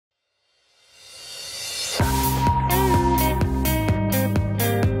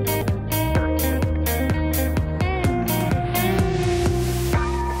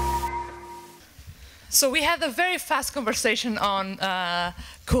So we had a very fast conversation on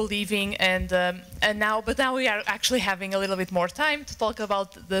co-living, and now we are actually having a little bit more time to talk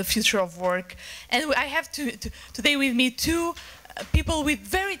about the future of work. And I have today with me two people with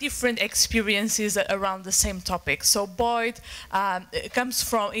very different experiences around the same topic. So Boyd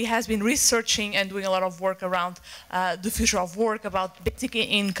he has been researching and doing a lot of work around the future of work, about basic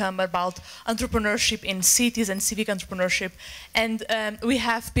income, about entrepreneurship in cities and civic entrepreneurship. And we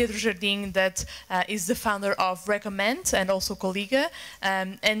have Pedro Jardim, that is the founder of Recommend and also Colleague.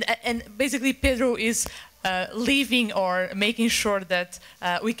 And basically Pedro is living or making sure that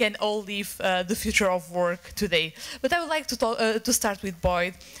we can all live the future of work today. But I would like to start with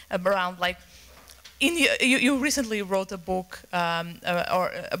Boyd around, like, you recently wrote a book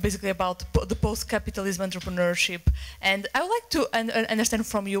basically about the post-capitalism entrepreneurship, and I would like to understand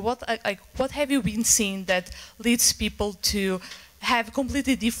from you what have you been seeing that leads people to have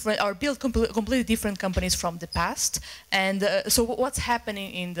completely different, or build completely different companies from the past, and so what's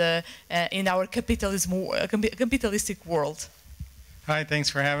happening in our capitalistic world? Hi,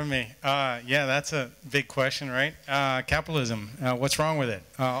 thanks for having me. Yeah, that's a big question, right? Capitalism, what's wrong with it?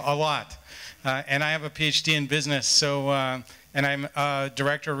 A lot. And I have a PhD in business, so and I'm a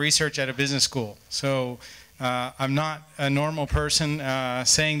director of research at a business school. So I'm not a normal person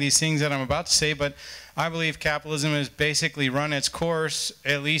saying these things that I'm about to say, but I believe capitalism has basically run its course,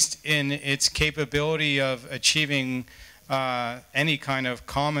 at least in its capability of achieving any kind of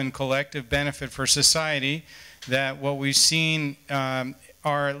common collective benefit for society. That what we've seen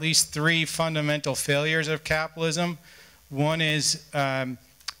are at least three fundamental failures of capitalism. One is the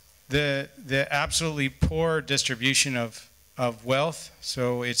absolutely poor distribution of wealth.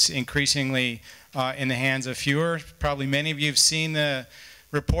 So it's increasingly in the hands of fewer. Probably many of you have seen the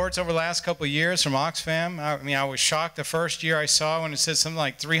reports over the last couple of years from Oxfam. I mean, I was shocked the first year I saw when it said something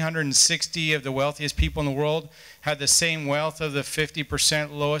like 360 of the wealthiest people in the world had the same wealth of the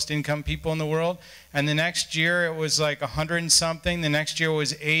 50% lowest income people in the world. And the next year it was like 100 and something. The next year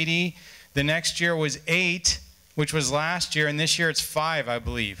was 80. The next year was 8, which was last year. And this year it's 5, I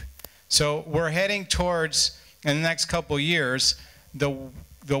believe. So we're heading towards, in the next couple of years, the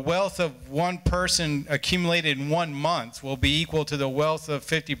wealth of one person accumulated in 1 month will be equal to the wealth of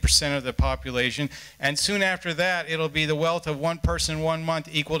 50% of the population. And soon after that, it'll be the wealth of one person 1 month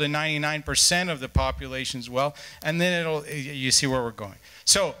equal to 99% of the population's wealth. And then you see where we're going.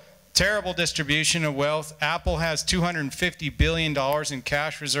 So, terrible distribution of wealth. Apple has $250 billion in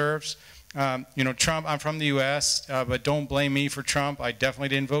cash reserves. You know, Trump, I'm from the US, but don't blame me for Trump. I definitely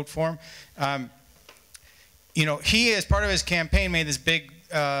didn't vote for him. You know, he, as part of his campaign, made this big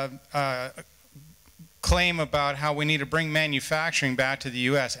claim about how we need to bring manufacturing back to the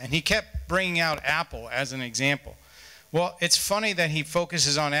US, and he kept bringing out Apple as an example. Well, it's funny that he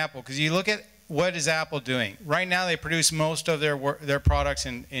focuses on Apple, because you look at what is Apple doing. Right now they produce most of their products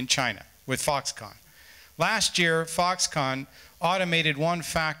in China with Foxconn. Last year, Foxconn automated one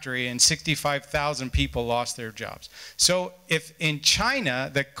factory and 65,000 people lost their jobs. So if in China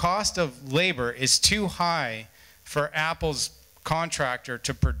the cost of labor is too high for Apple's contractor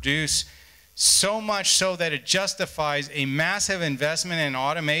to produce, so much so that it justifies a massive investment in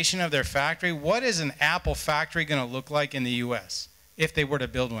automation of their factory, what is an Apple factory going to look like in the US if they were to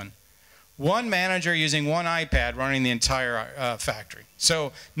build one? One manager using one iPad running the entire factory.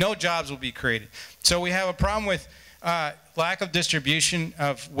 So no jobs will be created. So we have a problem with lack of distribution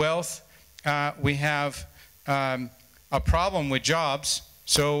of wealth. We have a problem with jobs.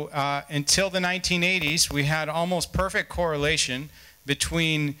 So until the 1980s, we had almost perfect correlation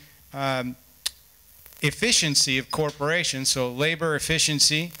between efficiency of corporations, so labor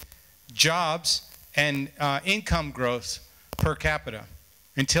efficiency, jobs, and income growth per capita,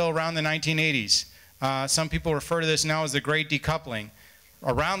 until around the 1980s. Some people refer to this now as the Great Decoupling.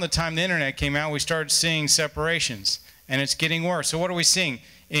 Around the time the internet came out, we started seeing separations, and it's getting worse. So what are we seeing?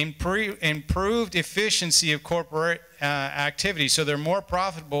 Improved efficiency of corporate activity, so they're more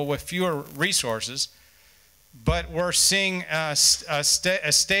profitable with fewer resources, but we're seeing a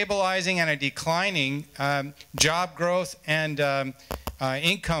stabilizing and a declining job growth and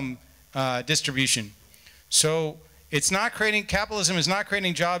income distribution. So it's not creating, capitalism is not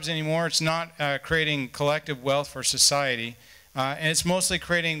creating jobs anymore. It's not creating collective wealth for society, and it's mostly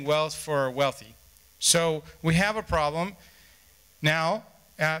creating wealth for wealthy. So we have a problem now.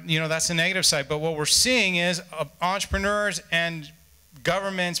 You know, that's the negative side, but what we're seeing is entrepreneurs and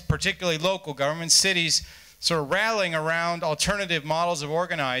governments, particularly local governments, cities, sort of rallying around alternative models of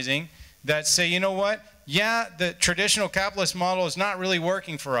organizing that say, you know what, yeah, the traditional capitalist model is not really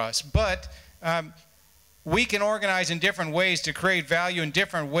working for us, but we can organize in different ways to create value in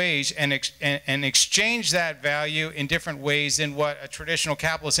different ways and exchange that value in different ways than what a traditional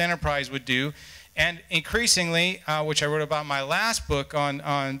capitalist enterprise would do. And increasingly, which I wrote about in my last book on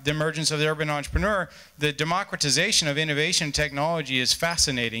the emergence of the urban entrepreneur, the democratization of innovation technology is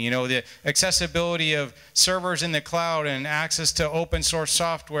fascinating. You know, the accessibility of servers in the cloud and access to open source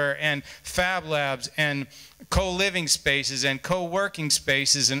software and fab labs and co-living spaces and co-working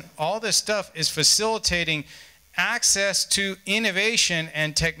spaces, and all this stuff is facilitating access to innovation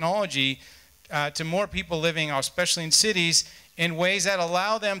and technology to more people living, especially in cities, in ways that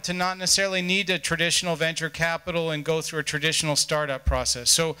allow them to not necessarily need a traditional venture capital and go through a traditional startup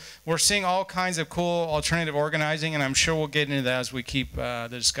process. So we're seeing all kinds of cool alternative organizing, and I'm sure we'll get into that as we keep the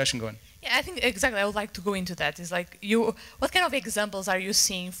discussion going. Yeah, I think exactly. I would like to go into that. It's like what kind of examples are you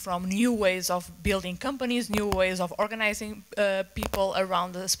seeing from new ways of building companies, new ways of organizing people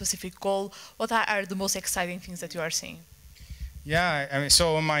around a specific goal? What are the most exciting things that you are seeing? Yeah, I mean,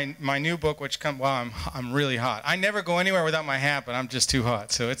 so in my new book, which comes, well, I'm really hot. I never go anywhere without my hat, but I'm just too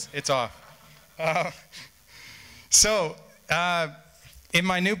hot, so it's off. In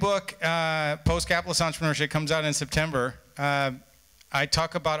my new book, Post-Capitalist Entrepreneurship, comes out in September. I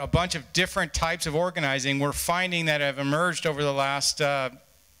talk about a bunch of different types of organizing we're finding that have emerged over the last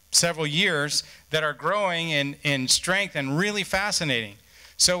several years that are growing in strength and really fascinating.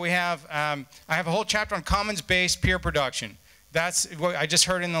 So we have, I have a whole chapter on commons-based peer production. That's what I just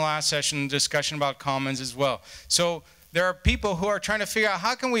heard in the last session, discussion about commons as well. So there are people who are trying to figure out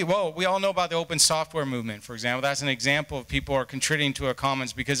how can we all know about the open software movement, for example. That's an example of people who are contributing to a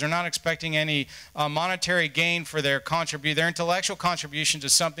commons because they're not expecting any monetary gain for their intellectual contribution to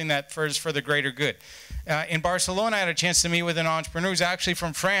something that is for the greater good. In Barcelona, I had a chance to meet with an entrepreneur who's actually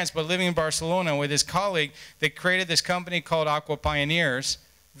from France, but living in Barcelona with his colleague. They created this company called Aqua Pioneers.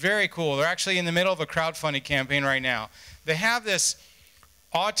 Very cool. They're actually in the middle of a crowdfunding campaign right now. They have this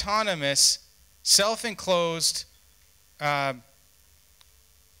autonomous, self-enclosed,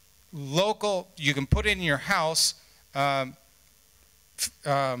 local, you can put it in your house,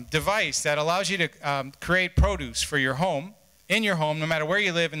 device that allows you to create produce for your home, in your home, no matter where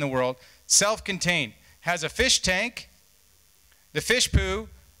you live in the world, self-contained. Has a fish tank, the fish poo,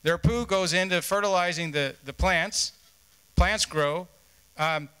 their poo goes into fertilizing the plants, plants grow,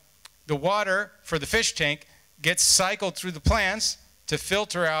 the water for the fish tank gets cycled through the plants to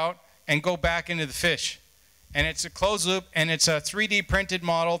filter out and go back into the fish. And it's a closed loop, and it's a 3D printed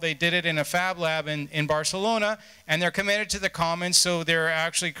model. They did it in a fab lab in Barcelona, and they're committed to the commons, so they're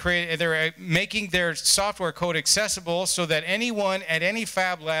actually they're making their software code accessible so that anyone at any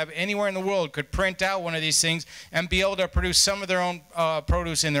fab lab anywhere in the world could print out one of these things and be able to produce some of their own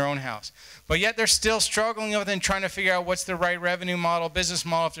produce in their own house. But yet they're still struggling with and trying to figure out what's the right revenue model, business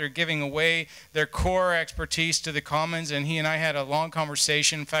model, if they're giving away their core expertise to the commons. And he and I had a long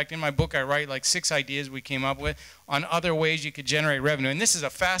conversation. In fact, in my book, I write like 6 ideas we came up with on other ways you could generate revenue. And this is a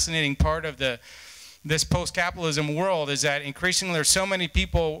fascinating part of this post-capitalism world, is that increasingly there's so many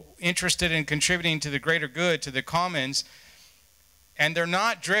people interested in contributing to the greater good, to the commons, and they're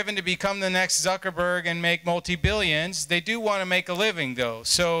not driven to become the next Zuckerberg and make multi-billions. They do want to make a living, though.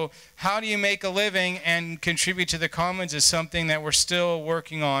 So how do you make a living and contribute to the commons is something that we're still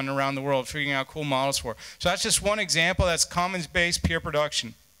working on around the world, figuring out cool models for. So that's just one example. That's commons-based peer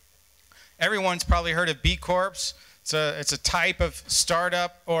production. Everyone's probably heard of B Corps. It's a type of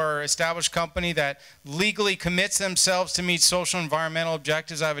startup or established company that legally commits themselves to meet social and environmental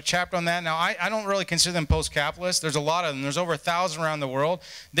objectives. I have a chapter on that. Now, I don't really consider them post-capitalist. There's a lot of them. There's over 1,000 around the world.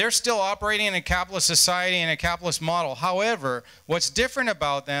 They're still operating in a capitalist society and a capitalist model. However, what's different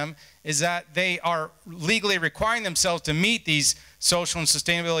about them is that they are legally requiring themselves to meet these social and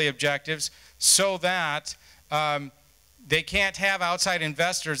sustainability objectives so that they can't have outside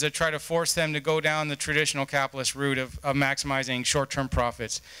investors that try to force them to go down the traditional capitalist route of maximizing short-term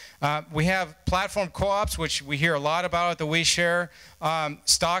profits. We have platform co-ops, which we hear a lot about at the WeShare.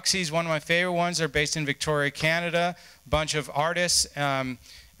 Stocksy is one of my favorite ones. They're based in Victoria, Canada. A bunch of artists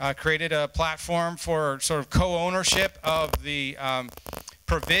created a platform for sort of co-ownership of the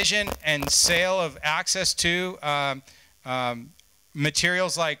provision and sale of access to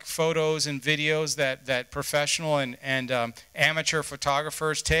materials like photos and videos that professional and amateur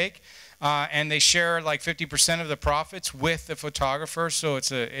photographers take, and they share like 50% of the profits with the photographers. So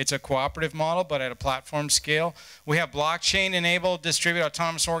it's a cooperative model, but at a platform scale. We have blockchain-enabled distributed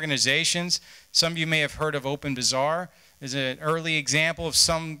autonomous organizations. Some of you may have heard of Open Bazaar. Is an early example of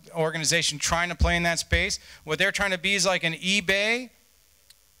some organization trying to play in that space. What they're trying to be is like an eBay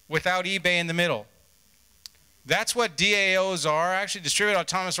without eBay in the middle. That's what DAOs are. Actually, distributed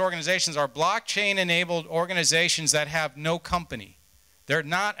autonomous organizations are blockchain-enabled organizations that have no company. They're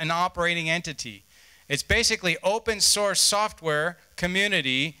not an operating entity. It's basically open source software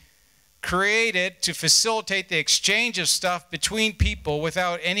community created to facilitate the exchange of stuff between people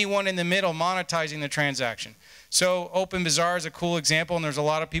without anyone in the middle monetizing the transaction. So OpenBazaar is a cool example, and there's a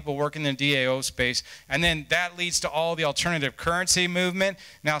lot of people working in the DAO space. And then that leads to all the alternative currency movement.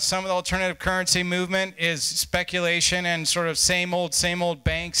 Now, some of the alternative currency movement is speculation and sort of same old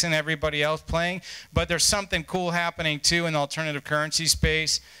banks and everybody else playing. But there's something cool happening too in the alternative currency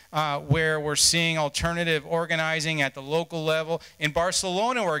space where we're seeing alternative organizing at the local level. In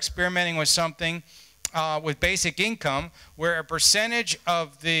Barcelona, we're experimenting with something with basic income, where a percentage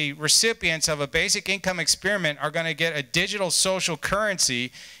of the recipients of a basic income experiment are going to get a digital social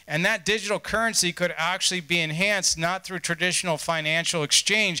currency, and that digital currency could actually be enhanced not through traditional financial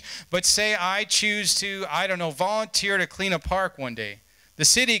exchange, but say I choose to, I don't know, volunteer to clean a park one day. The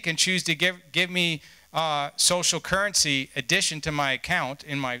city can choose to give me social currency addition to my account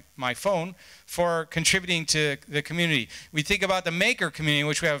in my phone for contributing to the community. We think about the maker community,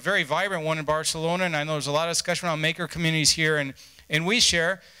 which we have a very vibrant one in Barcelona, and I know there's a lot of discussion around maker communities here in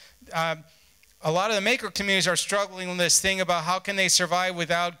WeShare. A lot of the maker communities are struggling with this thing about how can they survive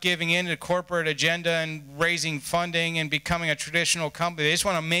without giving in to corporate agenda and raising funding and becoming a traditional company. They just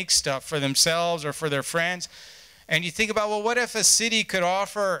want to make stuff for themselves or for their friends. And you think about, well, what if a city could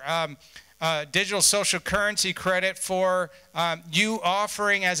offer digital social currency credit for you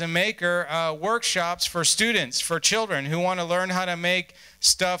offering as a maker workshops for students, for children who want to learn how to make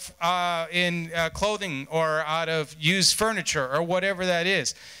stuff in clothing or out of used furniture or whatever that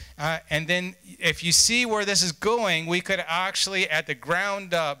is. And then if you see where this is going, we could actually at the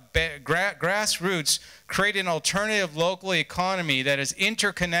ground up, grassroots, create an alternative local economy that is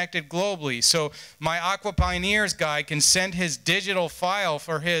interconnected globally. So my Aquapioneers guy can send his digital file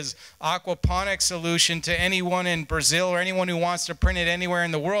for his aquaponics solution to anyone in Brazil or anyone who wants to print it anywhere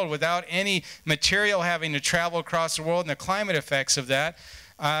in the world without any material having to travel across the world and the climate effects of that.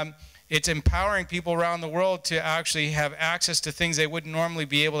 It's empowering people around the world to actually have access to things they wouldn't normally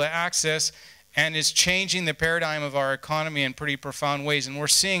be able to access, and is changing the paradigm of our economy in pretty profound ways. And we're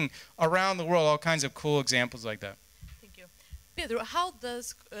seeing around the world all kinds of cool examples like that. Thank you. Pedro, how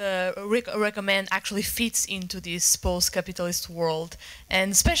does recommend actually fits into this post-capitalist world,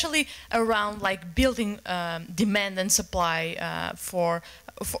 and especially around like building demand and supply for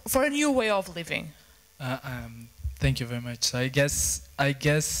a new way of living? Thank you very much. So I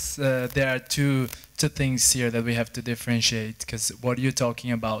guess there are two things here that we have to differentiate, because what you're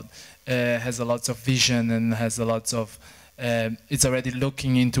talking about has a lot of vision and has a lot of it's already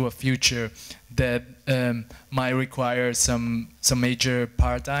looking into a future that might require some major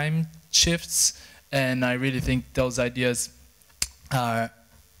paradigm shifts, and I really think those ideas are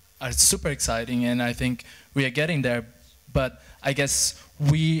super exciting, and I think we are getting there. But I guess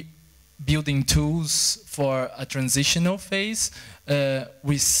we building tools for a transitional phase, I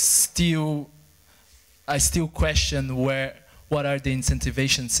still question what are the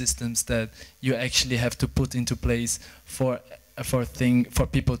incentivation systems that you actually have to put into place for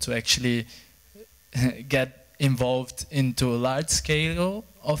people to actually get involved into a large scale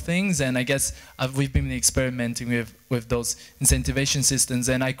of things. And I guess we've been experimenting with those incentivation systems,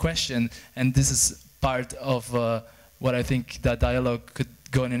 and I question, and this is part of what I think that dialogue could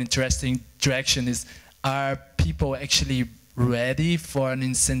go in an interesting direction, is, are people actually ready for an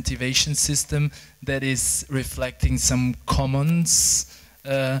incentivation system that is reflecting some commons,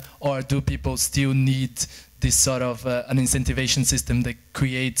 or do people still need this sort of an incentivation system that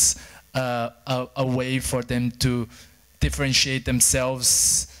creates a way for them to differentiate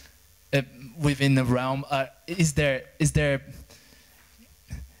themselves within the realm?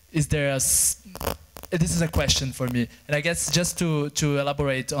 This is a question for me, and I guess just to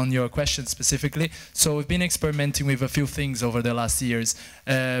elaborate on your question specifically, so we've been experimenting with a few things over the last years.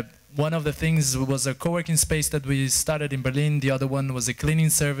 One of the things was a co-working space that we started in Berlin. The other one was a cleaning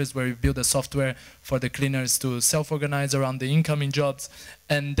service where we built a software for the cleaners to self-organize around the incoming jobs.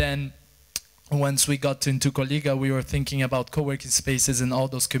 And then once we got into Colliga, we were thinking about co-working spaces in all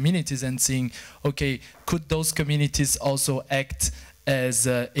those communities and seeing, okay, could those communities also act as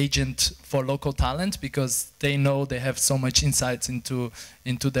an agent for local talent, because they know they have so much insights into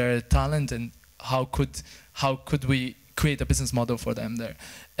their talent, and how could we create a business model for them there?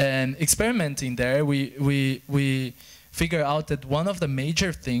 And experimenting there, we figure out that one of the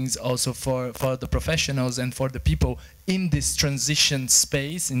major things also for the professionals and for the people in this transition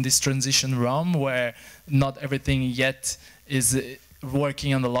space, in this transition realm where not everything yet is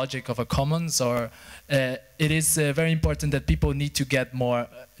working on the logic of a commons, or it is very important that people need to get more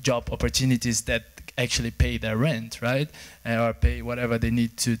job opportunities that actually pay their rent, right? Or pay whatever they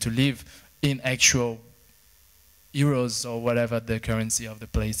need to live in actual euros or whatever the currency of the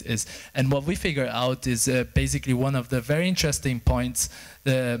place is. And what we figure out is basically one of the very interesting points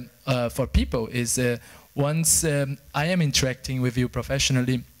for people is once I am interacting with you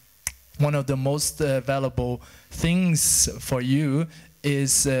professionally, one of the most valuable things for you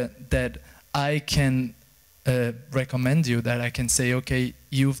is that I can recommend you, that I can say, okay,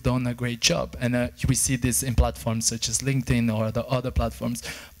 you've done a great job. And we see this in platforms such as LinkedIn or the other platforms.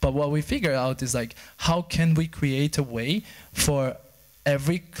 But what we figure out is like, how can we create a way for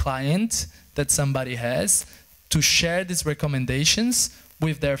every client that somebody has to share these recommendations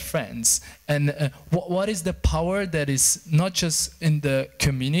with their friends? And what is the power that is not just in the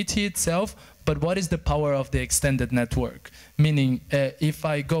community itself, but what is the power of the extended network? Meaning, if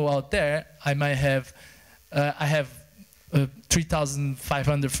I go out there, I might have, I have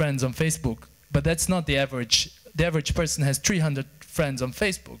 3,500 friends on Facebook, but that's not the average. The average person has 300 friends on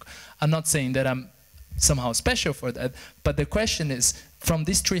Facebook. I'm not saying that I'm somehow special for that, but the question is, from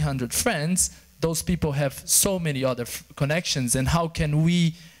these 300 friends, those people have so many other connections, and how can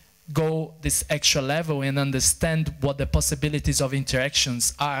we go this extra level and understand what the possibilities of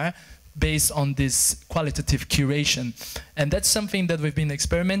interactions are based on this qualitative curation? And that's something that we've been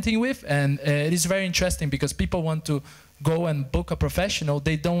experimenting with, and it is very interesting because people want to go and book a professional.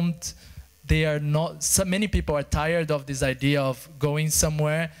 They are not, so many people are tired of this idea of going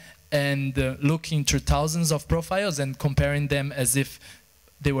somewhere and looking through thousands of profiles and comparing them as if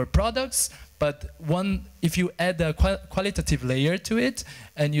they were products. But if you add a qualitative layer to it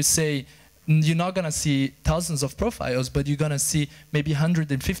and you say, you're not going to see thousands of profiles, but you're going to see maybe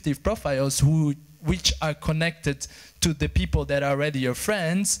 150 profiles which are connected to the people that are already your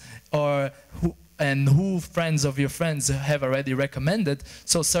friends, or who friends of your friends have already recommended.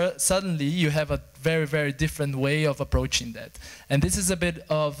 So suddenly you have a very, very different way of approaching that. And this is a bit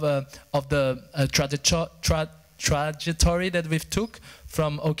of the trajectory that we've took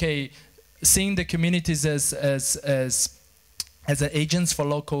from, okay, seeing the communities as agents for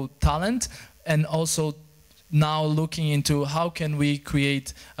local talent, and also now looking into how can we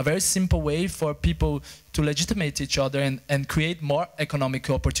create a very simple way for people to legitimate each other and create more economic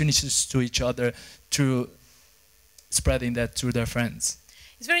opportunities to each other through spreading that to their friends.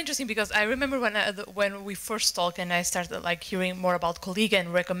 It's very interesting because I remember when we first talked and I started like hearing more about Colleague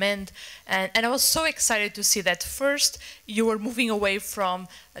and Recommend, and I was so excited to see that first you were moving away from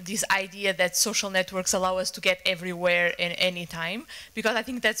this idea that social networks allow us to get everywhere and anytime, because I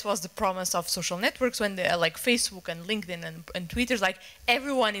think that was the promise of social networks when they like Facebook and LinkedIn and Twitter, like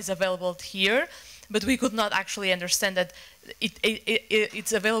everyone is available here. But we could not actually understand that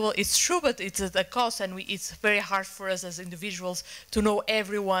it's available, it's true, but it's at a cost, and it's very hard for us as individuals to know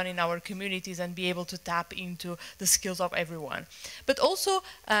everyone in our communities and be able to tap into the skills of everyone. But also,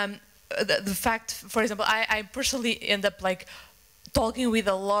 the fact, for example, I personally end up like talking with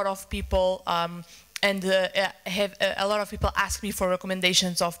a lot of people, and have a lot of people ask me for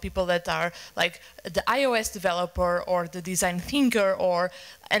recommendations of people that are like the iOS developer or the design thinker,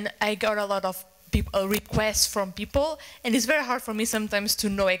 and I got a lot of requests from people, and it's very hard for me sometimes to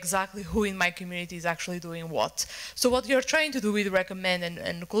know exactly who in my community is actually doing what. So what you're trying to do with Recommend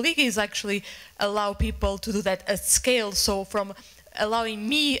and Colleague is actually allow people to do that at scale. So from allowing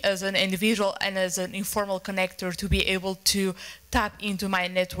me as an individual and as an informal connector to be able to tap into my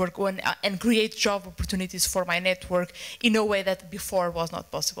network and create job opportunities for my network in a way that before was not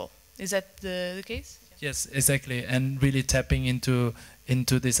possible. Is that the case? Yes, exactly, and really tapping into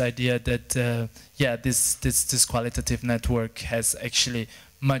this idea that yeah, this qualitative network has actually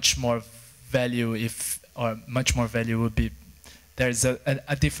much more value, much more value would be, there's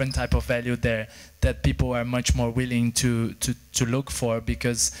a different type of value there that people are much more willing to look for,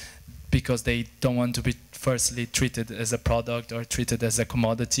 because they don't want to be firstly treated as a product or treated as a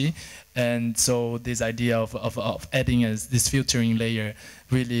commodity. And so this idea of adding this filtering layer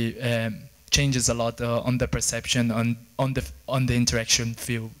really changes a lot on the perception, on the interaction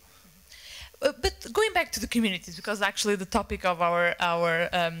field. But going back to the communities, because actually the topic of our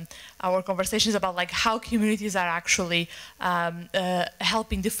conversation is about like how communities are actually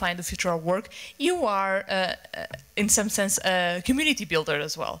helping define the future of work. You are, in some sense, a community builder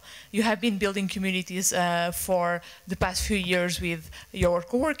as well. You have been building communities for the past few years with your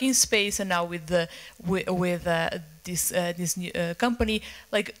co-working space, and now with this new company.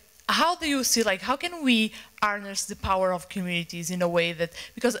 Like, how do you see, like, how can we harness the power of communities in a way that,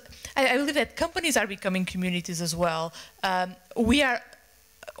 because I believe that companies are becoming communities as well. We are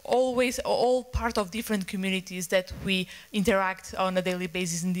always all part of different communities that we interact on a daily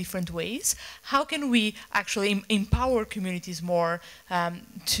basis in different ways. How can we actually empower communities more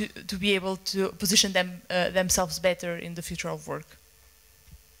to be able to position themselves better in the future of work?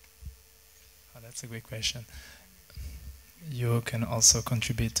 Oh, that's a great question. You can also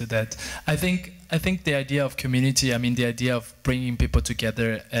contribute to that. I think the idea of community, I mean the idea of bringing people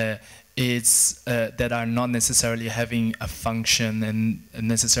together that are not necessarily having a function and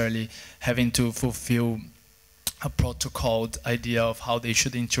necessarily having to fulfill a protocoled idea of how they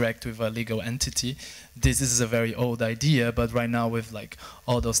should interact with a legal entity. This is a very old idea, but right now with like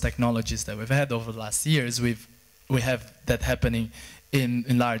all those technologies that we've had over the last years, we have that happening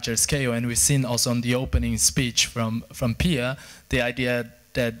in larger scale, and we've seen also on the opening speech from Pia, the idea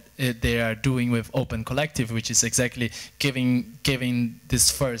that they are doing with Open Collective, which is exactly giving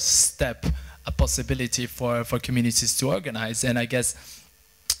this first step a possibility for communities to organize. And I guess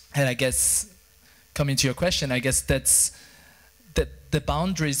coming to your question, I guess that's that the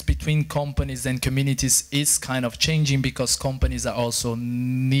boundaries between companies and communities is kind of changing, because companies are also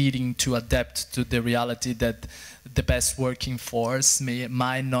needing to adapt to the reality that the best working force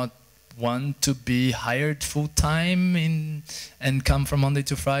might not want to be hired full-time and come from Monday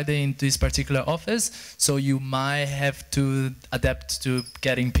to Friday in this particular office. So you might have to adapt to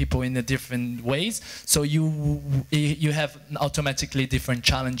getting people in a different ways. So you have automatically different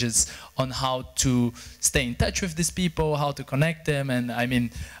challenges on how to stay in touch with these people, how to connect them. And I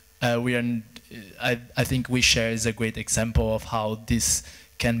mean, I think We Share is a great example of how this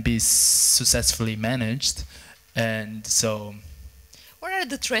can be successfully managed. And so, what are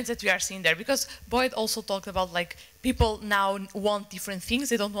the trends that we are seeing there? Because Boyd also talked about, like, people now want different things.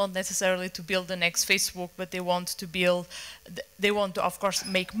 They don't want necessarily to build the next Facebook, but they want to, of course,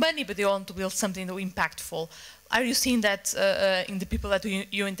 make money, but they want to build something impactful. Are you seeing that in the people that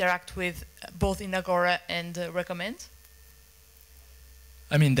you interact with, both in Agora and Recommend?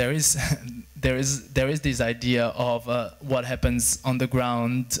 I mean, there is this idea of what happens on the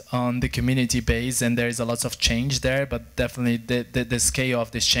ground, on the community base, and there is a lot of change there. But definitely, the scale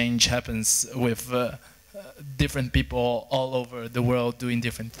of this change happens with different people all over the world doing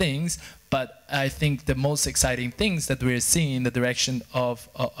different things. But I think the most exciting things that we're seeing in the direction of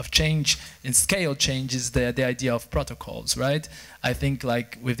change, in scale change, is the idea of protocols, right? I think,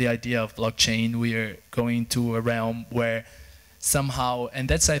 like with the idea of blockchain, we are going to a realm where somehow, and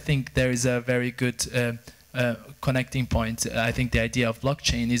that's, I think, there is a very good connecting point. I think the idea of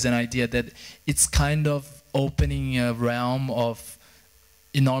blockchain is an idea that it's kind of opening a realm of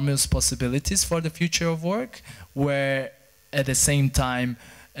enormous possibilities for the future of work, where at the same time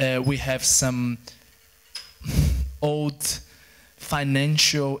we have some old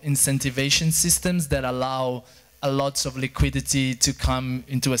financial incentivation systems that allow a lot of liquidity to come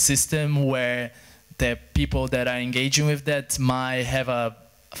into a system where the people that are engaging with that might have a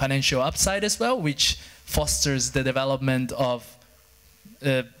financial upside as well, which fosters the development of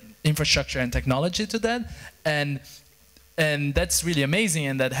infrastructure and technology to that. And that's really amazing,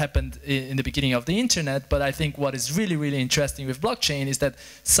 and that happened in the beginning of the internet. But I think what is really, really interesting with blockchain is that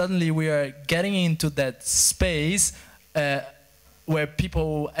suddenly we are getting into that space where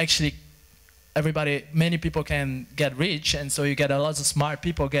people actually, many people can get rich, and so you get a lot of smart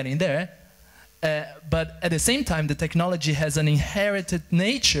people getting there. But at the same time, the technology has an inherited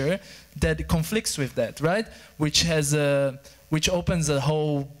nature that conflicts with that, right? Which opens a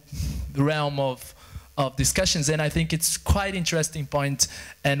whole realm of discussions, and I think it's quite interesting point.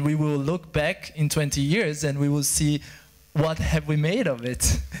 And we will look back in 20 years, and we will see what have we made of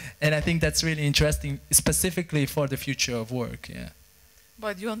it. And I think that's really interesting, specifically for the future of work. Yeah.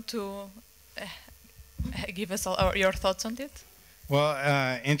 But you want to give us all your thoughts on it? Well,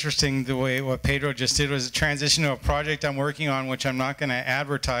 interesting the way what Pedro just did was a transition to a project I'm working on, which I'm not going to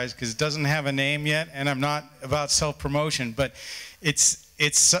advertise because it doesn't have a name yet, and I'm not about self-promotion, but it's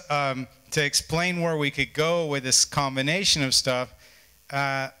to explain where we could go with this combination of stuff.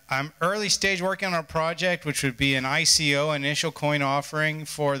 I'm early stage working on a project which would be an ICO, initial coin offering,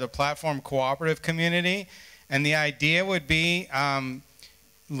 for the platform cooperative community, and the idea would be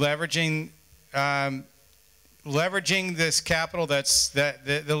leveraging this capital,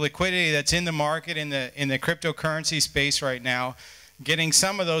 the liquidity that's in the market in the cryptocurrency space right now, getting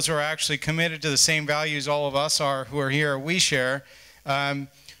some of those who are actually committed to the same values all of us are, who are here at We Share, to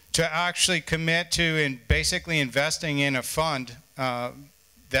actually commit to basically investing in a fund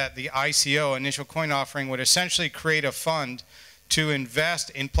that the ICO, initial coin offering, would essentially create a fund to invest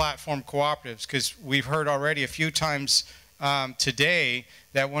in platform cooperatives, because we've heard already a few times today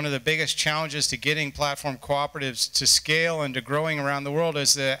that one of the biggest challenges to getting platform cooperatives to scale and to growing around the world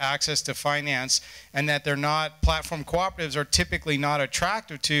is the access to finance, and that platform cooperatives are typically not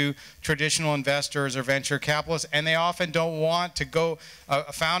attractive to traditional investors or venture capitalists, and they often don't want to go,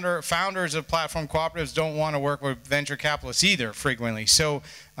 founders of platform cooperatives don't want to work with venture capitalists either frequently. So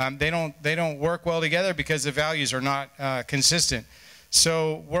they don't work well together because the values are not consistent.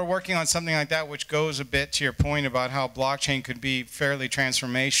 So we're working on something like that, which goes a bit to your point about how blockchain could be fairly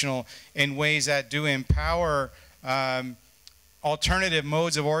transformational in ways that do empower alternative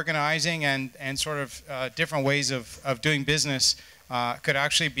modes of organizing and sort of different ways of doing business could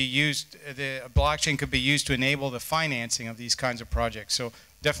actually be used. The blockchain could be used to enable the financing of these kinds of projects. So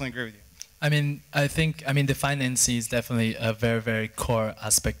definitely agree with you. I mean, the financing is definitely a very, very core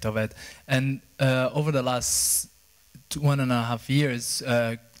aspect of it. And over the last 1.5 years,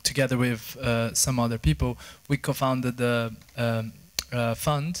 together with some other people, we co-founded the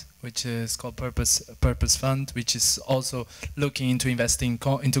fund, which is called Purpose Fund, which is also looking into investing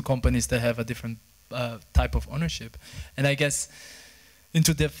into companies that have a different type of ownership. And I guess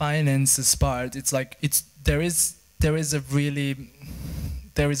into the finances part, it's like there is a really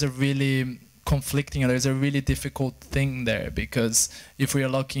conflicting, there's a really difficult thing there, because if we are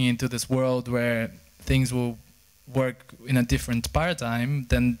looking into this world where things will work in a different paradigm,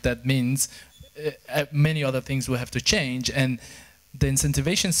 then that means many other things will have to change. And the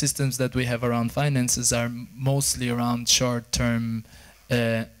incentivization systems that we have around finances are mostly around short-term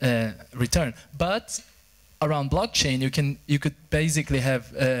return. But around blockchain, you could basically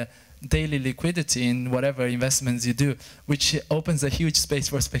have daily liquidity in whatever investments you do, which opens a huge space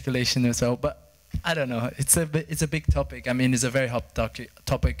for speculation as well. But I don't know, it's a big topic. I mean, it's a very hot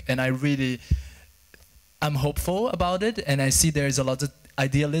topic, and I'm hopeful about it, and I see there's a lot of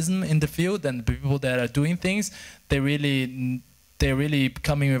idealism in the field, and the people that are doing things, they're really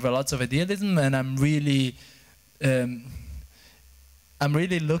coming with a lot of idealism, and I'm really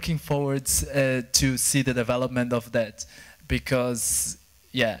looking forward to see the development of that, because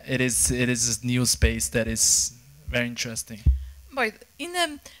yeah, it is this new space that is very interesting. But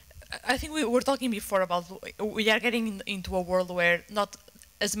I think we were talking before about we are getting into a world where not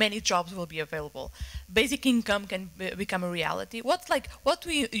as many jobs will be available. Basic income can become a reality. What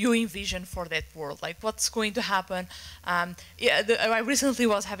do you envision for that world? Like, what's going to happen? I recently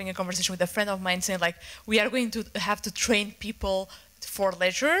was having a conversation with a friend of mine saying, like, we are going to have to train people for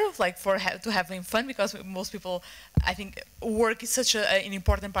leisure, like to having fun, because most people, I think, work is such an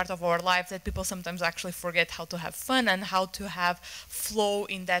important part of our life that people sometimes actually forget how to have fun and how to have flow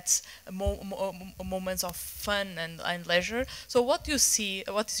in that moments of fun and leisure. So what do you see,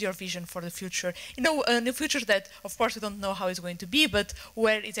 what is your vision for the future? In the future that, of course, we don't know how it's going to be, but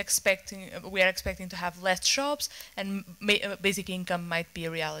where we are expecting to have less jobs and basic income might be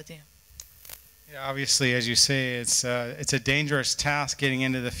a reality. Yeah, obviously, as you say, it's a dangerous task getting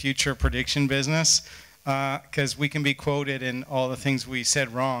into the future prediction business, because we can be quoted in all the things we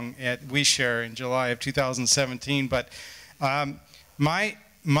said wrong at WeShare in July of 2017. But my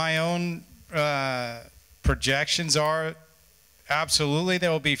own projections are absolutely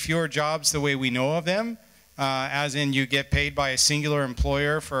there will be fewer jobs the way we know of them, as in you get paid by a singular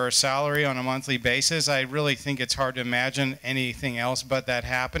employer for a salary on a monthly basis. I really think it's hard to imagine anything else but that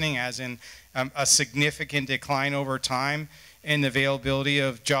happening, as in a significant decline over time in the availability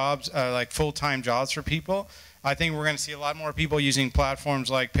of jobs, like full-time jobs for people. I think we're going to see a lot more people using platforms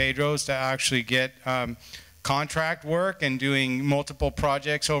like Pedro's to actually get contract work and doing multiple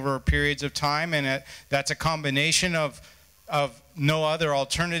projects over periods of time, and that's a combination of no other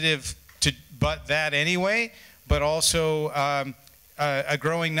alternative but that anyway, but also a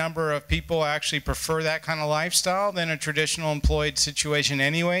growing number of people actually prefer that kind of lifestyle than a traditional employed situation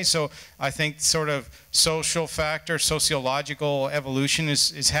anyway. So I think sort of social factor, sociological evolution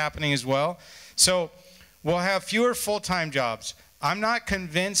is happening as well. So we'll have fewer full-time jobs. I'm not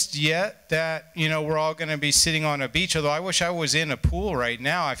convinced yet that, you know, we're all going to be sitting on a beach, although I wish I was in a pool right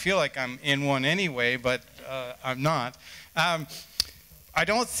now. I feel like I'm in one anyway, but I'm not. I'm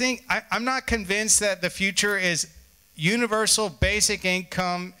not convinced that the future is universal basic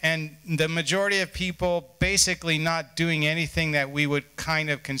income and the majority of people basically not doing anything that we would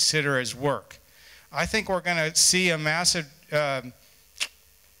kind of consider as work. I think we're going to see a massive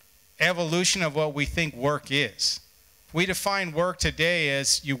evolution of what we think work is. We define work today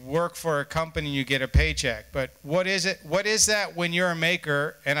as you work for a company and you get a paycheck. But what is it? What is that when you're a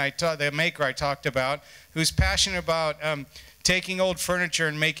maker, and the maker I talked about, who's passionate about taking old furniture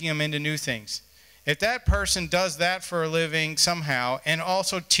and making them into new things? If that person does that for a living somehow and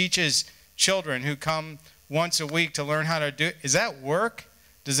also teaches children who come once a week to learn how to do it, is that work?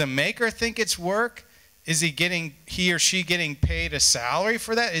 Does the maker think it's work? Is he or she getting paid a salary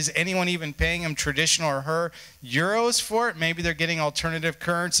for that? Is anyone even paying him traditional or her euros for it? Maybe they're getting alternative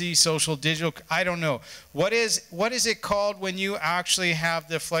currency, social, digital, I don't know. What is it called when you actually have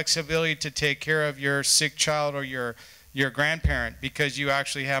the flexibility to take care of your sick child or your grandparent because you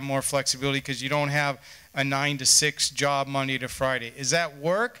actually have more flexibility because you don't have a 9 to 6 job Monday to Friday? Is that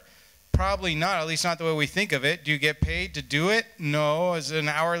work? Probably not, at least not the way we think of it. Do you get paid to do it? No. Is it an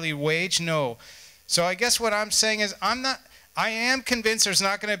hourly wage? No. So I guess what I'm saying is I am convinced there's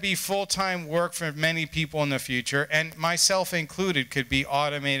not going to be full-time work for many people in the future, and myself included could be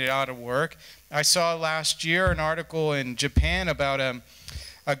automated out of work. I saw last year an article in Japan about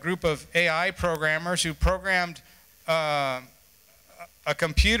a group of AI programmers who programmed a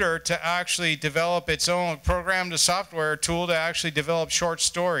computer to actually develop its own, programmed a software tool to actually develop short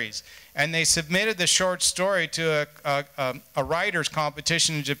stories. And they submitted the short story to a writer's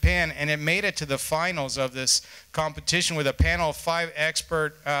competition in Japan, and it made it to the finals of this competition with a panel of 5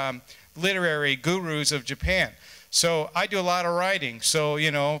 expert literary gurus of Japan. So I do a lot of writing. So,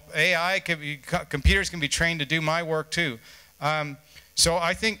 you know, computers can be trained to do my work too. So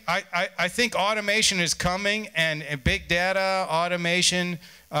I think automation is coming, and big data, automation,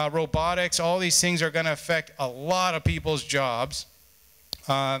 robotics, all these things are going to affect a lot of people's jobs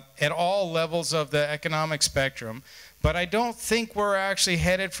at all levels of the economic spectrum. But I don't think we're actually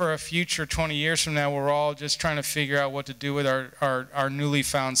headed for a future 20 years from now where we're all just trying to figure out what to do with our newly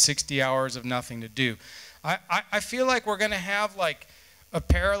found 60 hours of nothing to do. I feel like we're going to have like a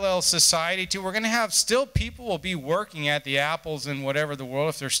parallel society too. We're going to have still people will be working at the Apples and whatever the world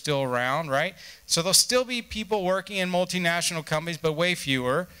if they're still around, right? So there'll still be people working in multinational companies, but way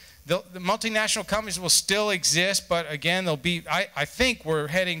fewer. The multinational companies will still exist, but again, they'll be, I think we're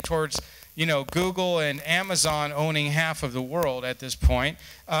heading towards, you know, Google and Amazon owning half of the world at this point.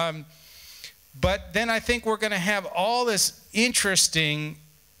 But then I think we're going to have all this interesting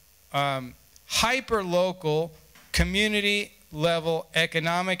hyper-local community level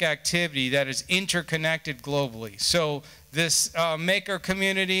economic activity that is interconnected globally. So this maker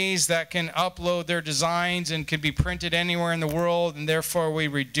communities that can upload their designs and can be printed anywhere in the world, and therefore we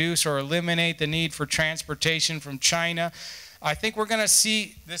reduce or eliminate the need for transportation from China. I think we're going to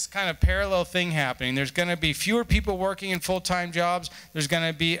see this kind of parallel thing happening. There's going to be fewer people working in full-time jobs. There's going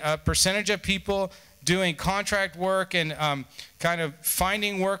to be a percentage of people doing contract work and kind of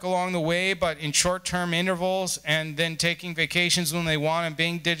finding work along the way, but in short-term intervals, and then taking vacations when they want and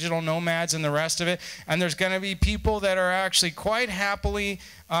being digital nomads and the rest of it. And there's going to be people that are actually quite happily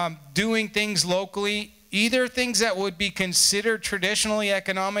doing things locally, either things that would be considered traditionally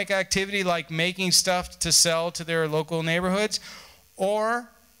economic activity like making stuff to sell to their local neighborhoods, or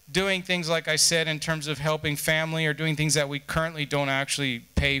doing things like I said in terms of helping family or doing things that we currently don't actually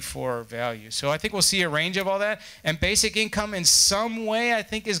pay for or value. So I think we'll see a range of all that, and basic income in some way I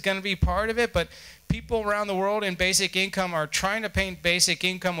think is going to be part of it, but people around the world in basic income are trying to paint basic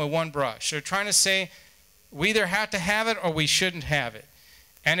income with one brush. They're trying to say we either have to have it or we shouldn't have it.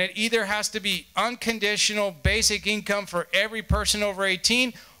 And it either has to be unconditional basic income for every person over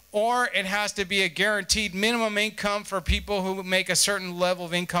 18, or it has to be a guaranteed minimum income for people who make a certain level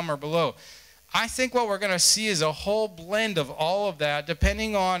of income or below. I think what we're going to see is a whole blend of all of that,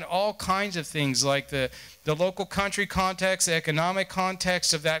 depending on all kinds of things like the local country context, the economic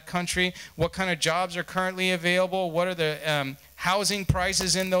context of that country, what kind of jobs are currently available, what are the housing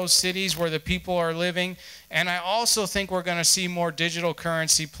prices in those cities where the people are living. And I also think we're going to see more digital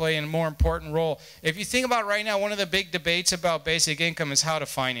currency play a more important role. If you think about right now, one of the big debates about basic income is how to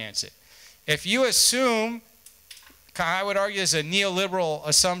finance it. If you assume, I would argue as a neoliberal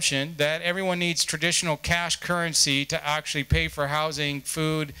assumption, that everyone needs traditional cash currency to actually pay for housing,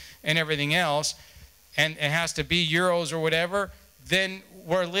 food, and everything else, and it has to be euros or whatever, then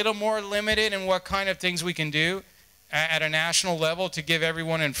we're a little more limited in what kind of things we can do at a national level to give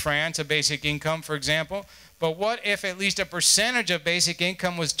everyone in France a basic income, for example. But what if at least a percentage of basic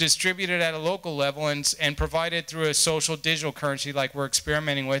income was distributed at a local level and provided through a social digital currency like we're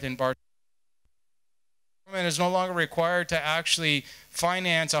experimenting with in Barcelona? The government is no longer required to actually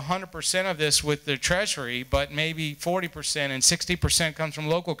finance 100% of this with the treasury, but maybe 40% and 60% comes from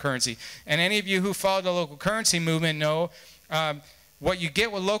local currency. And any of you who followed the local currency movement know what you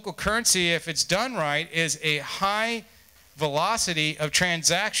get with local currency, if it's done right, is a high velocity of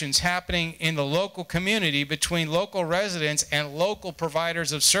transactions happening in the local community between local residents and local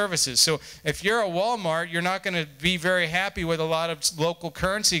providers of services. So if you're a Walmart, you're not going to be very happy with a lot of local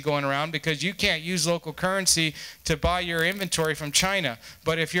currency going around because you can't use local currency to buy your inventory from China.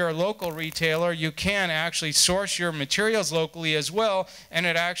 But if you're a local retailer, you can actually source your materials locally as well, and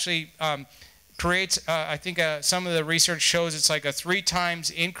it actually creates, I think some of the research shows it's like a 3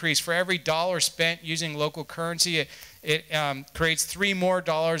 times increase for every dollar spent using local currency. It creates $3 more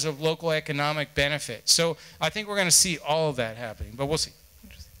of local economic benefit. So I think we're going to see all of that happening, but we'll see.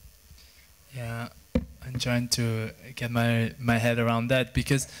 Yeah, I'm trying to get my head around that,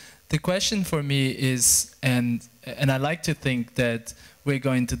 because the question for me is, and I like to think that we're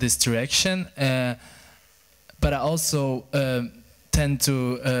going to this direction, but I also tend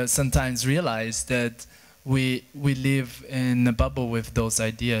to sometimes realize that we live in a bubble with those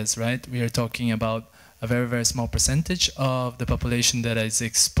ideas, right? We are talking about a very, very small percentage of the population that is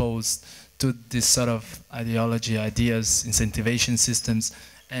exposed to this sort of ideology, ideas, incentivization systems,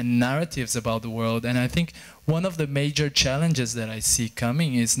 and narratives about the world. And I think one of the major challenges that I see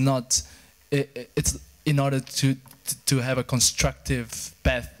coming is not, it's in order to have a constructive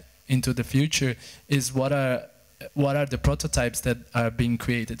path into the future, is what are the prototypes that are being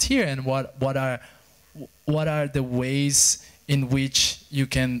created here, and what are the ways in which you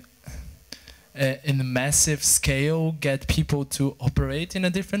can in a massive scale get people to operate in a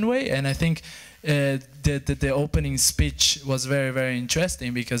different way. And I think the opening speech was very, very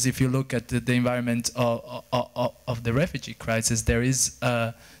interesting, because if you look at the environment of the refugee crisis, there is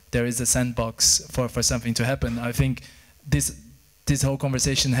a sandbox for something to happen. I think this whole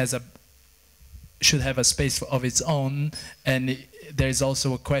conversation should have a space of its own, and there is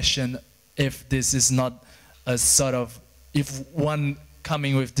also a question if this is not a sort of, if one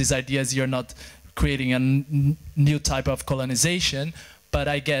coming with these ideas, you're not creating a new type of colonization. But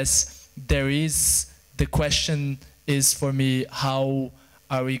I guess there is, the question is for me, how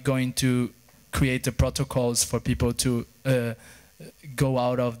are we going to create the protocols for people to go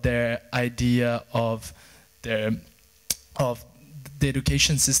out of their idea of the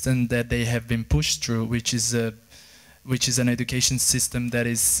education system that they have been pushed through, which is an education system that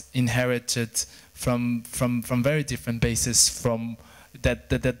is inherited from very different bases, from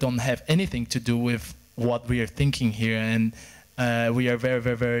that don't have anything to do with what we are thinking here. And we are very,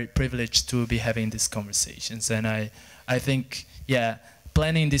 very, very privileged to be having these conversations. And I think, yeah,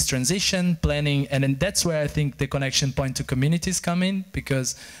 planning this transition, and then that's where I think the connection point to communities come in,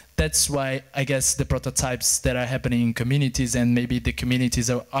 because that's why I guess the prototypes that are happening in communities, and maybe the communities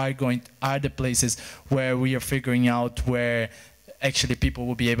are the places where we are figuring out where actually people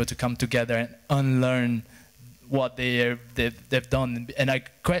will be able to come together and unlearn what they've done. And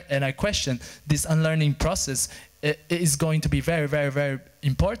I question this unlearning process is going to be very, very, very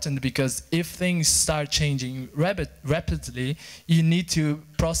important, because if things start changing rapidly, you need to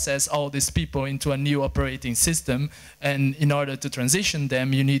process all these people into a new operating system, and in order to transition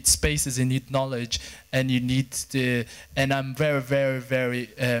them, you need spaces, you need knowledge, and you need and I'm very, very, very,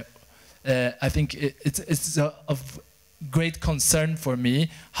 I think it's of great concern for me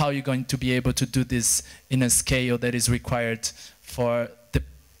how you're going to be able to do this in a scale that is required for the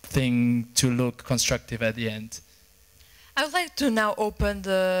thing to look constructive at the end. I would like to now open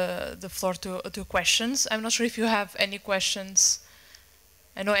the floor to questions. I'm not sure if you have any questions.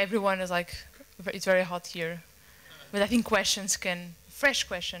 I know everyone is like, it's very hot here, but I think fresh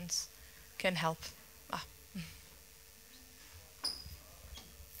questions can help.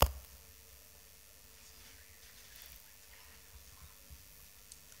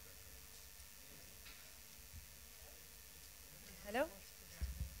 Hello?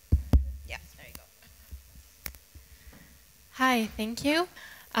 Yeah, there you go. Hi, thank you.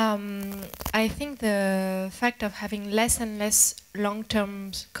 I think the fact of having less and less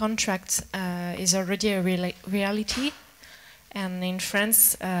long-term contracts is already a reality. And in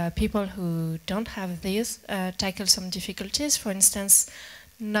France, people who don't have these tackle some difficulties. For instance,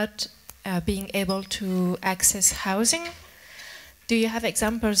 not being able to access housing. Do you have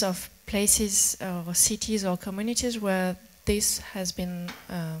examples of places or cities or communities where this has been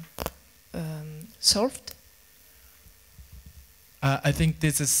solved? I think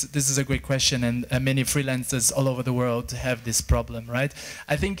this is a great question, and many freelancers all over the world have this problem, right?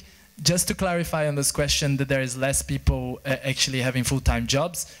 I think, just to clarify on this question, that there is less people actually having full-time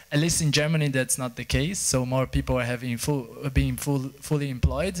jobs. At least in Germany, that's not the case. So more people are having fully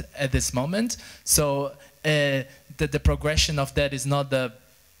employed at this moment. So the progression of that is not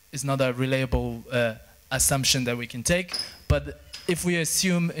a reliable assumption that we can take. But if we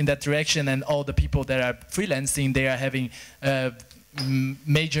assume in that direction, and all the people that are freelancing, they are having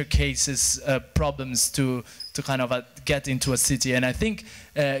major cases, problems to kind of get into a city. And I think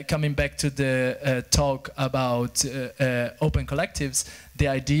coming back to the talk about open collectives, the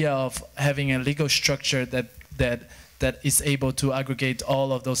idea of having a legal structure that is able to aggregate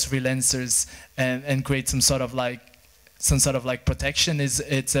all of those freelancers and create some sort of like protection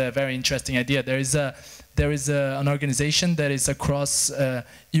it's a very interesting idea. There is an organization that is across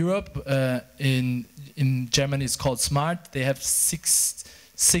Europe. In Germany it's called SMART. They have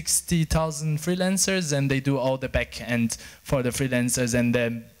 60,000 freelancers, and they do all the back end for the freelancers, and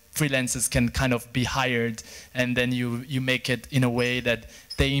then freelancers can kind of be hired, and then you make it in a way that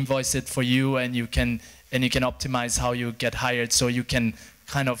they invoice it for you, and you can optimize how you get hired, so you can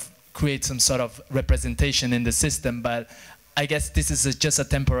kind of create some sort of representation in the system. But I guess this is just a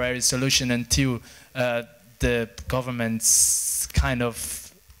temporary solution until the governments kind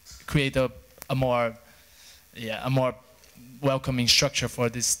of create a more welcoming structure for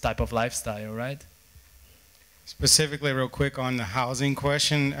this type of lifestyle, right? Specifically, real quick on the housing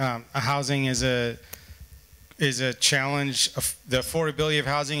question, housing is a challenge. The affordability of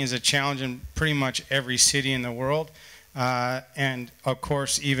housing is a challenge in pretty much every city in the world, and of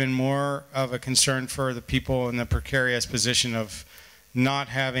course, even more of a concern for the people in the precarious position of not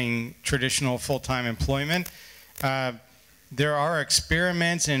having traditional full-time employment. There are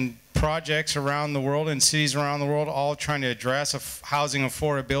experiments and projects around the world, in cities around the world, all trying to address housing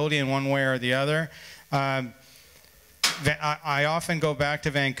affordability in one way or the other. I often go back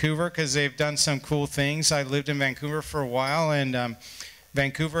to Vancouver because they've done some cool things. I lived in Vancouver for a while, and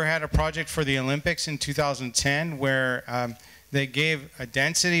Vancouver had a project for the Olympics in 2010 where they gave a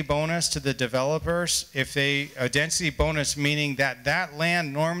density bonus to the developers. A density bonus meaning that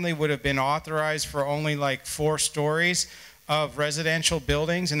land normally would have been authorized for only like 4 stories of residential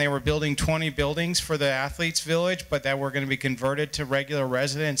buildings, and they were building 20 buildings for the athletes village, but that were going to be converted to regular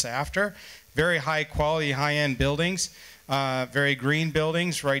residents after. Very high quality, high-end buildings, very green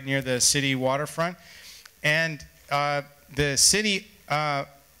buildings right near the city waterfront. And the city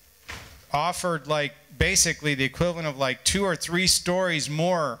offered like basically the equivalent of like 2 or 3 stories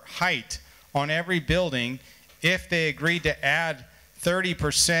more height on every building if they agreed to add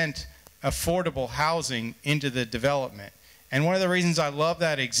 30% affordable housing into the development. And one of the reasons I love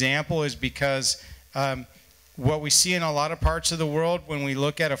that example is because what we see in a lot of parts of the world when we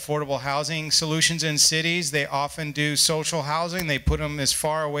look at affordable housing solutions in cities, they often do social housing. They put them as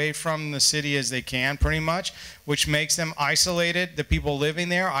far away from the city as they can, pretty much, which makes them isolated, the people living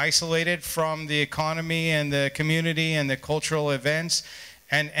there, isolated from the economy and the community and the cultural events,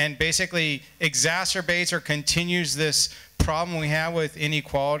 and basically exacerbates or continues this problem we have with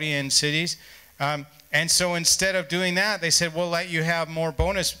inequality in cities. And so instead of doing that, they said, we'll let you have more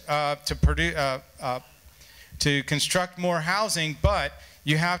bonus to construct more housing, but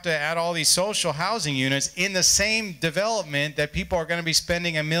you have to add all these social housing units in the same development that people are going to be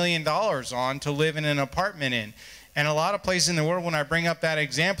spending $1 million on to live in an apartment in. And a lot of places in the world, when I bring up that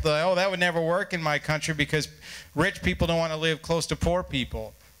example, they're like, oh, that would never work in my country because rich people don't want to live close to poor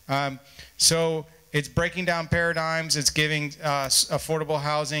people. So it's breaking down paradigms. It's giving affordable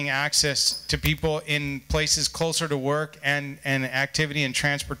housing access to people in places closer to work and activity and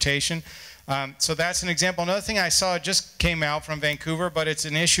transportation. So that's an example. Another thing I saw just came out from Vancouver, but it's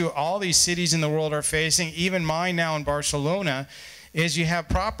an issue all these cities in the world are facing, even mine now in Barcelona, is you have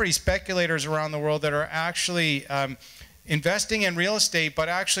property speculators around the world that are actually investing in real estate, but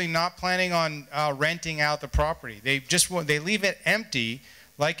actually not planning on renting out the property. They leave it empty.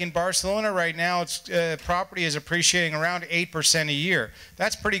 Like in Barcelona right now, property is appreciating around 8% a year.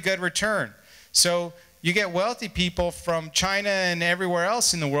 That's pretty good return. So you get wealthy people from China and everywhere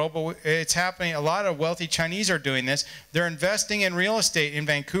else in the world, but it's happening. A lot of wealthy Chinese are doing this. They're investing in real estate. In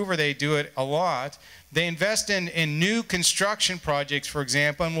Vancouver, they do it a lot. They invest in new construction projects, for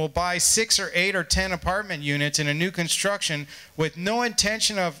example, and will buy 6 or 8 or 10 apartment units in a new construction with no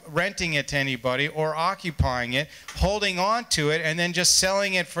intention of renting it to anybody or occupying it, holding on to it, and then just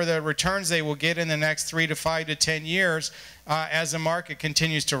selling it for the returns they will get in the next 3 to 5 to 10 years as the market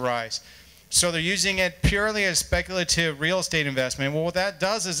continues to rise. So they're using it purely as speculative real estate investment. Well, what that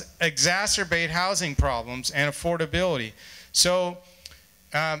does is exacerbate housing problems and affordability. So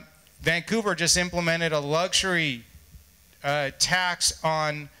Vancouver just implemented a luxury tax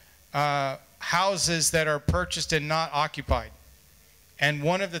on houses that are purchased and not occupied. And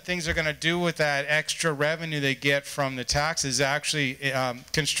one of the things they're going to do with that extra revenue they get from the tax is actually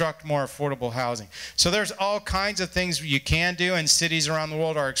construct more affordable housing. So there's all kinds of things you can do, and cities around the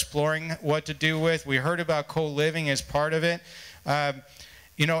world are exploring what to do with. We heard about co-living as part of it.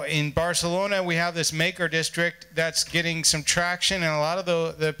 You know, in Barcelona, we have this maker district that's getting some traction, and a lot of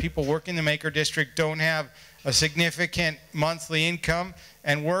the people working the maker district don't have a significant monthly income,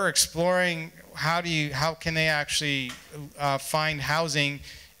 and we're exploring how can they actually find housing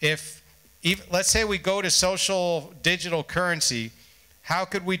if, let's say we go to social digital currency, how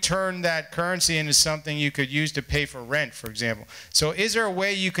could we turn that currency into something you could use to pay for rent, for example? So is there a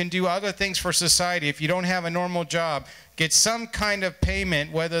way you can do other things for society if you don't have a normal job, get some kind of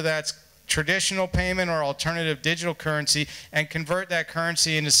payment, whether that's traditional payment or alternative digital currency, and convert that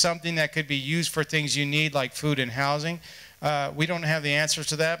currency into something that could be used for things you need like food and housing? We don't have the answers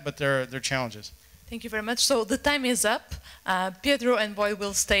to that, but they're challenges. Thank you very much. So the time is up. Pedro and Boy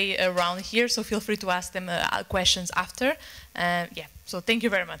will stay around here, so feel free to ask them questions after. Yeah, so thank you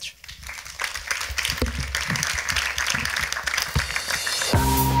very much.